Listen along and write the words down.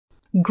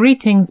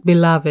Greetings,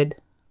 beloved.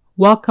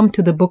 Welcome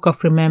to the Book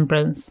of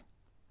Remembrance.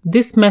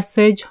 This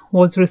message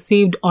was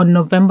received on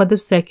November the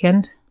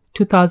 2nd,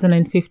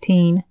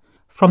 2015,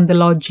 from the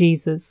Lord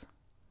Jesus.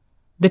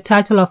 The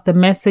title of the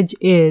message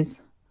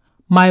is,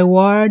 My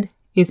Word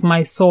is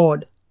My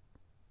Sword.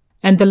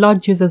 And the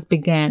Lord Jesus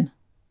began,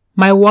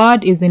 My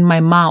word is in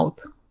my mouth.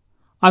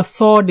 A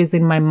sword is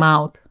in my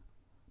mouth.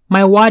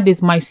 My word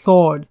is my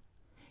sword.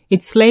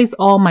 It slays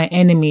all my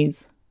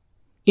enemies.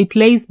 It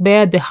lays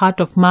bare the heart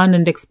of man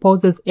and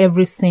exposes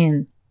every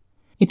sin.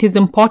 It is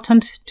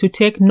important to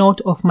take note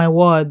of my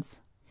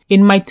words.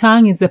 In my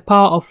tongue is the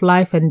power of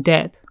life and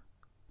death.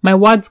 My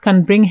words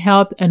can bring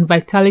health and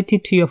vitality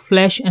to your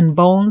flesh and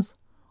bones,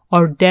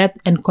 or death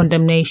and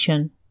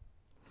condemnation.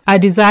 I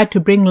desire to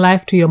bring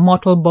life to your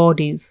mortal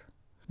bodies,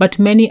 but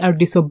many are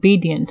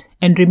disobedient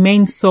and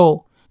remain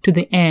so to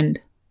the end,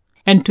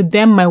 and to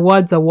them my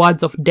words are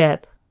words of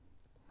death.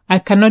 I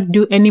cannot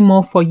do any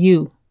more for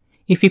you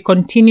if you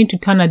continue to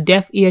turn a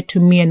deaf ear to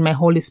me and my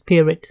Holy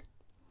Spirit.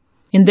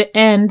 In the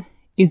end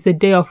is the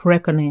day of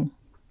reckoning.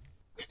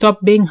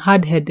 Stop being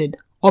hard-headed,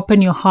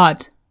 open your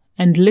heart,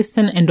 and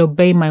listen and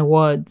obey my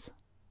words.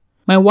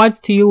 My words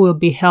to you will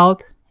be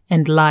health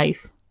and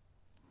life.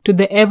 To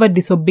the ever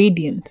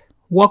disobedient,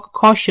 walk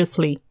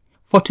cautiously,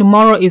 for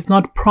tomorrow is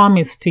not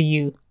promised to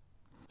you.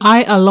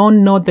 I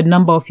alone know the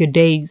number of your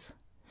days.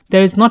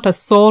 There is not a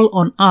soul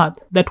on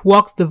earth that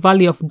walks the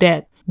valley of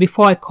death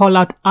before I call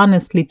out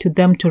earnestly to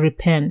them to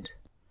repent.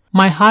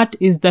 My heart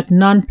is that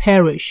none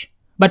perish,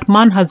 but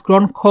man has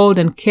grown cold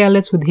and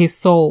careless with his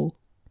soul.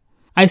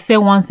 I say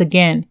once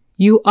again,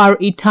 you are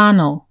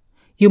eternal.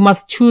 You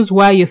must choose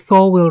where your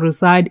soul will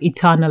reside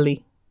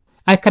eternally.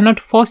 I cannot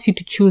force you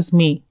to choose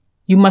me.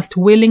 You must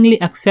willingly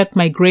accept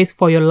my grace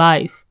for your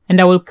life, and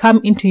I will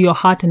come into your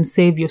heart and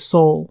save your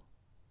soul.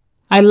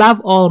 I love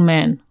all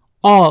men,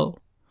 all,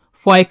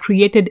 for I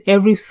created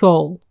every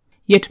soul.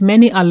 Yet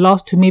many are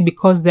lost to me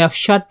because they have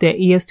shut their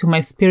ears to my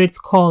Spirit's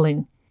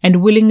calling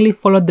and willingly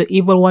followed the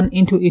evil one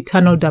into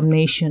eternal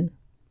damnation.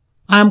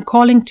 I am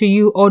calling to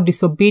you, O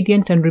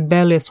disobedient and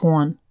rebellious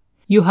one.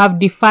 You have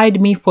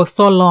defied me for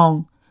so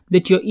long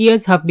that your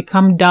ears have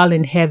become dull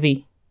and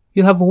heavy.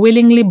 You have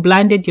willingly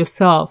blinded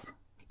yourself.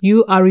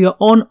 You are your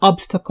own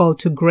obstacle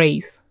to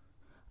grace.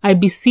 I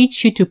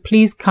beseech you to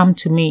please come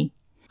to me.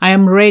 I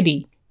am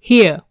ready,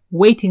 here,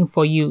 waiting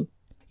for you.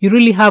 You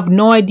really have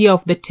no idea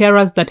of the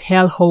terrors that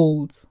hell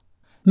holds.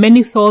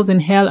 Many souls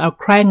in hell are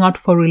crying out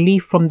for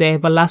relief from their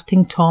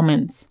everlasting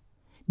torments.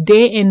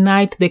 Day and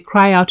night they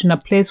cry out in a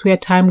place where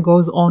time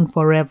goes on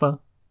forever.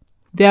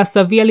 They are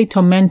severely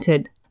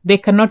tormented. They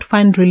cannot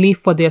find relief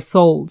for their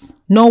souls,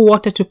 no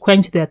water to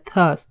quench their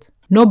thirst,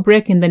 no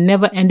break in the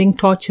never-ending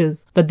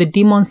tortures that the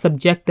demons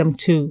subject them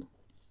to.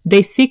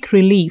 They seek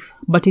relief,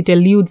 but it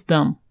eludes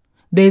them.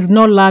 There is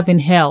no love in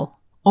hell,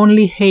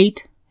 only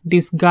hate,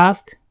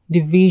 disgust,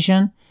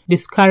 division,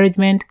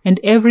 discouragement, and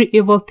every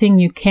evil thing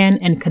you can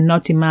and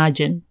cannot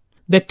imagine.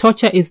 The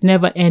torture is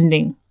never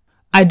ending.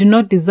 I do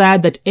not desire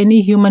that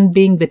any human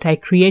being that I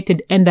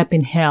created end up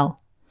in hell.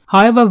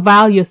 However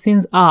vile your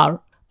sins are,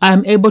 I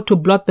am able to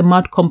blot them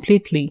out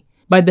completely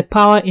by the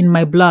power in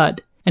my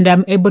blood, and I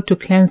am able to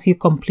cleanse you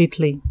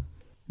completely.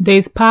 There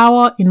is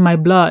power in my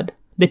blood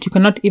that you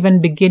cannot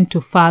even begin to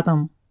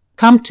fathom.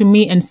 Come to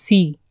me and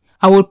see.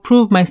 I will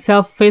prove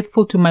myself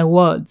faithful to my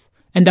words,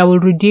 and I will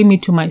redeem you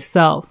to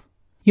myself.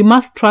 You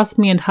must trust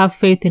me and have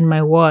faith in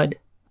my word.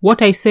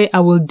 What I say I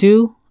will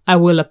do, I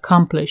will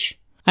accomplish.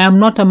 I am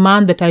not a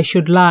man that I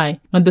should lie,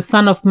 nor the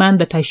son of man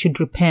that I should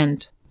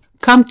repent.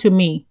 Come to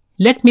me.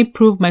 Let me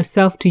prove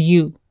myself to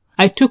you.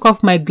 I took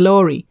off my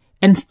glory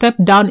and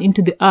stepped down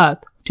into the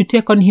earth to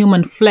take on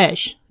human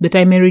flesh, that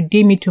I may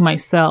redeem you to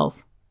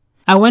myself.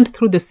 I went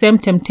through the same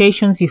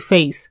temptations you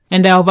face,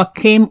 and I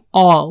overcame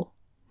all.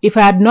 If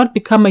I had not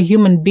become a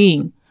human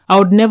being, I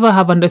would never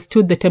have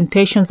understood the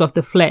temptations of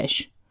the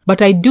flesh.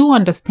 But I do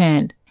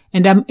understand,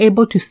 and I am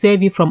able to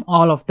save you from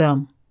all of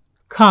them.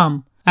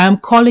 Come, I am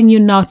calling you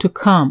now to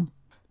come.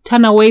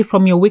 Turn away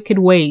from your wicked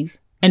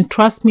ways, and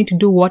trust me to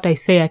do what I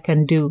say I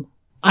can do.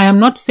 I am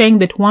not saying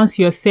that once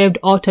you are saved,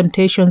 all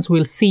temptations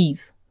will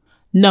cease.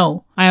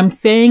 No, I am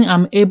saying I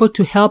am able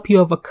to help you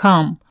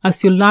overcome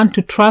as you learn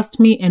to trust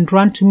me and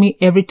run to me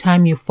every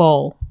time you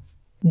fall.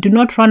 Do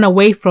not run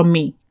away from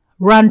me.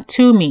 Run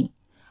to me.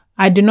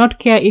 I do not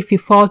care if you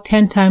fall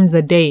 10 times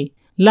a day.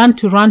 Learn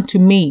to run to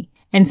me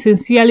and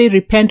sincerely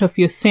repent of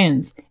your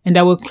sins, and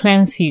I will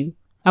cleanse you.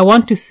 I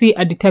want to see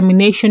a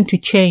determination to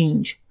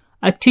change,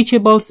 a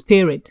teachable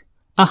spirit,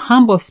 a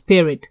humble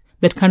spirit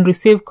that can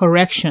receive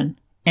correction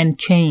and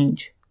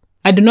change.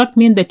 I do not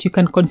mean that you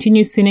can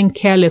continue sinning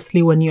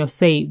carelessly when you are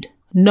saved.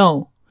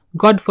 No,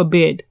 God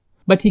forbid.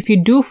 But if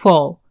you do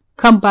fall,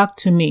 come back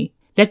to me.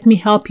 Let me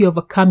help you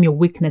overcome your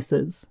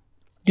weaknesses.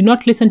 Do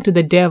not listen to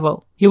the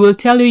devil. He will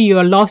tell you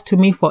are lost to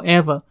me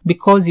forever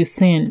because you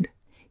sinned.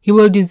 He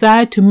will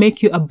desire to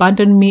make you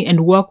abandon me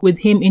and walk with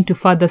him into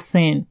further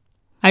sin.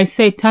 I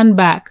say turn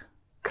back,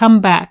 come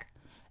back,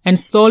 and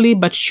slowly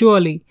but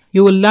surely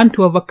you will learn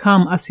to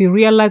overcome as you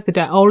realize that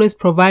I always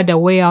provide a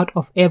way out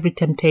of every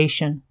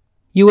temptation.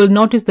 you will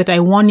notice that I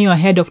warn you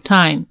ahead of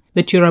time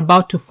that you're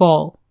about to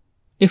fall.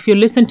 If you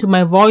listen to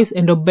my voice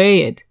and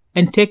obey it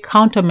and take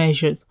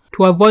countermeasures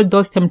to avoid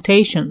those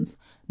temptations,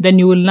 then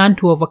you will learn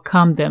to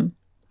overcome them.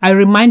 I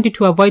remind you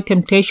to avoid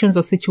temptations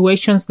or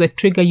situations that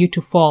trigger you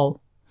to fall.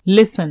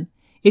 Listen,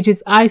 it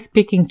is I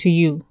speaking to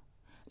you.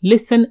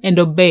 Listen and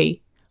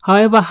obey.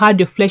 However hard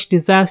your flesh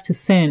desires to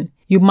sin,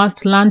 you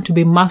must learn to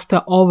be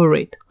master over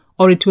it,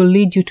 or it will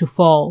lead you to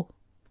fall.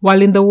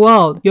 While in the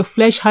world, your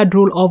flesh had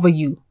rule over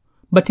you,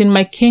 but in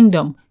my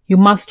kingdom, you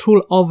must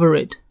rule over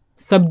it,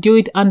 subdue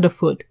it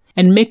underfoot,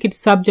 and make it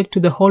subject to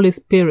the Holy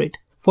Spirit,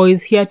 for He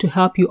is here to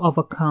help you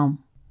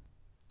overcome.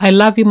 I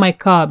love you, my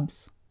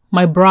cubs,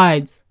 my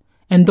brides,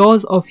 and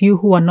those of you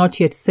who are not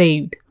yet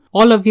saved.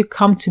 All of you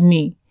come to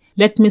me.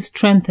 Let me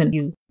strengthen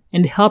you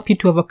and help you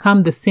to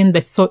overcome the sin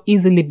that so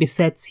easily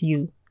besets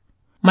you.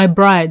 My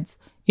brides,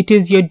 it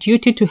is your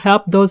duty to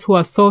help those who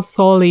are so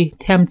sorely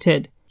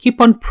tempted.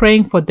 Keep on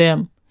praying for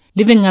them,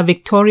 living a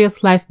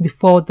victorious life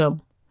before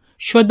them.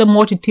 Show them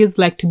what it is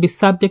like to be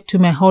subject to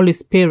my Holy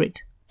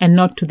Spirit and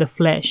not to the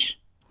flesh.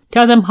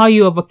 Tell them how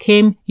you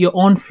overcame your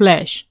own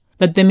flesh,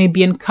 that they may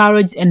be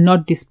encouraged and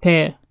not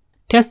despair.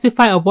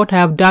 Testify of what I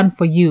have done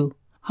for you,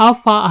 how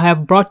far I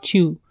have brought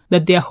you,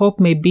 that their hope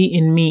may be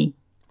in me.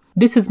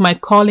 This is my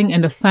calling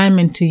and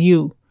assignment to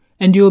you,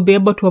 and you will be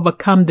able to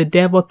overcome the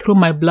devil through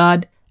my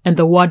blood and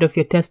the word of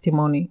your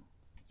testimony.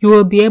 You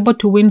will be able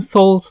to win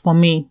souls for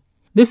me.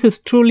 This is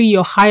truly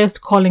your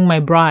highest calling, my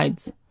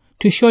brides,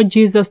 to show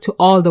Jesus to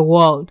all the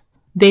world.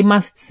 They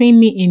must see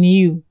me in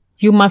you.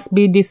 You must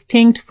be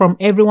distinct from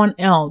everyone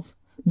else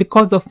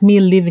because of me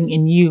living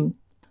in you.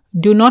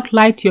 Do not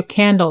light your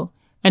candle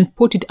and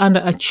put it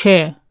under a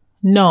chair.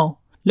 No,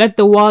 let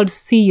the world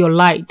see your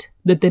light,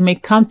 that they may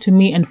come to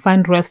me and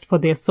find rest for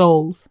their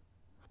souls.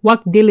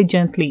 Work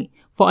diligently,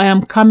 for I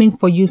am coming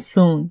for you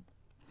soon.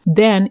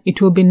 Then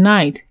it will be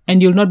night,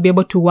 and you'll not be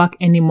able to work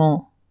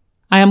anymore.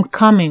 I am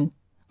coming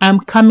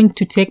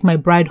to take my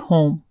bride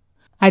home.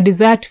 I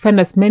desire to find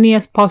as many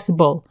as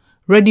possible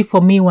ready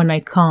for me when I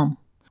come.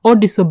 O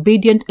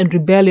disobedient and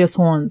rebellious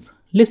ones,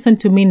 listen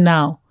to me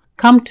now.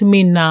 Come to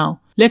me now.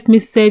 Let me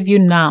save you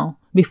now,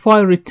 before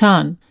I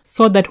return,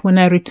 so that when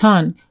I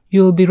return,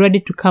 you will be ready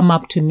to come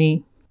up to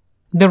me.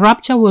 The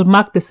rapture will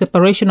mark the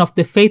separation of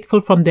the faithful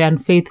from the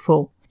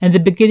unfaithful, and the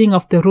beginning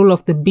of the rule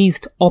of the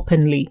beast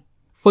openly.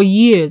 For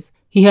years,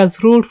 he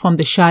has ruled from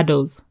the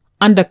shadows,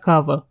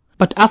 undercover,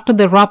 but after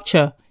the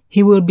rapture,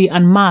 he will be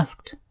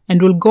unmasked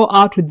and will go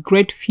out with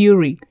great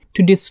fury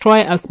to destroy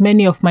as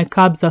many of my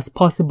cubs as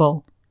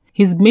possible.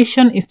 His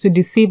mission is to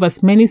deceive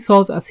as many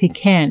souls as he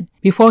can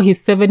before his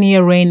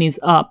 7-year reign is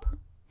up.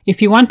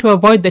 If you want to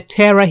avoid the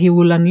terror he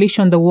will unleash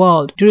on the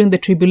world during the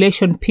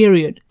tribulation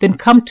period, then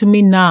come to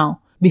me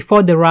now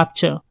before the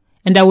rapture,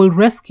 and I will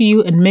rescue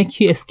you and make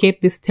you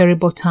escape this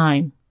terrible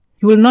time.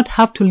 You will not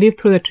have to live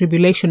through the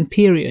tribulation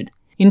period.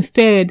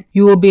 Instead,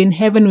 you will be in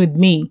heaven with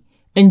me,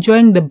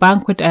 enjoying the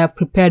banquet I have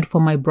prepared for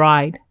my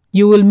bride.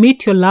 You will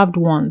meet your loved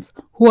ones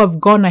who have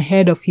gone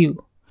ahead of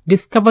you.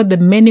 Discover the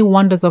many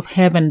wonders of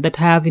heaven that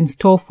I have in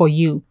store for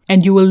you,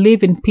 and you will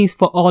live in peace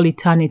for all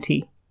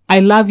eternity. I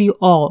love you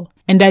all,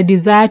 and I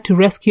desire to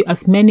rescue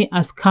as many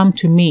as come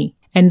to me,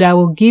 and I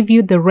will give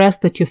you the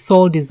rest that your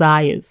soul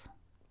desires.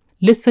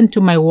 Listen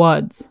to my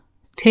words.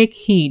 Take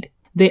heed.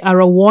 They are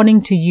a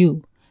warning to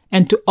you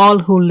and to all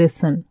who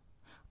listen.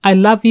 I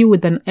love you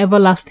with an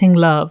everlasting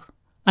love.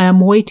 I am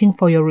waiting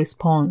for your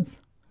response.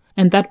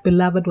 And that,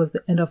 beloved, was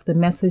the end of the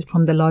message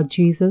from the Lord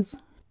Jesus.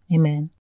 Amen.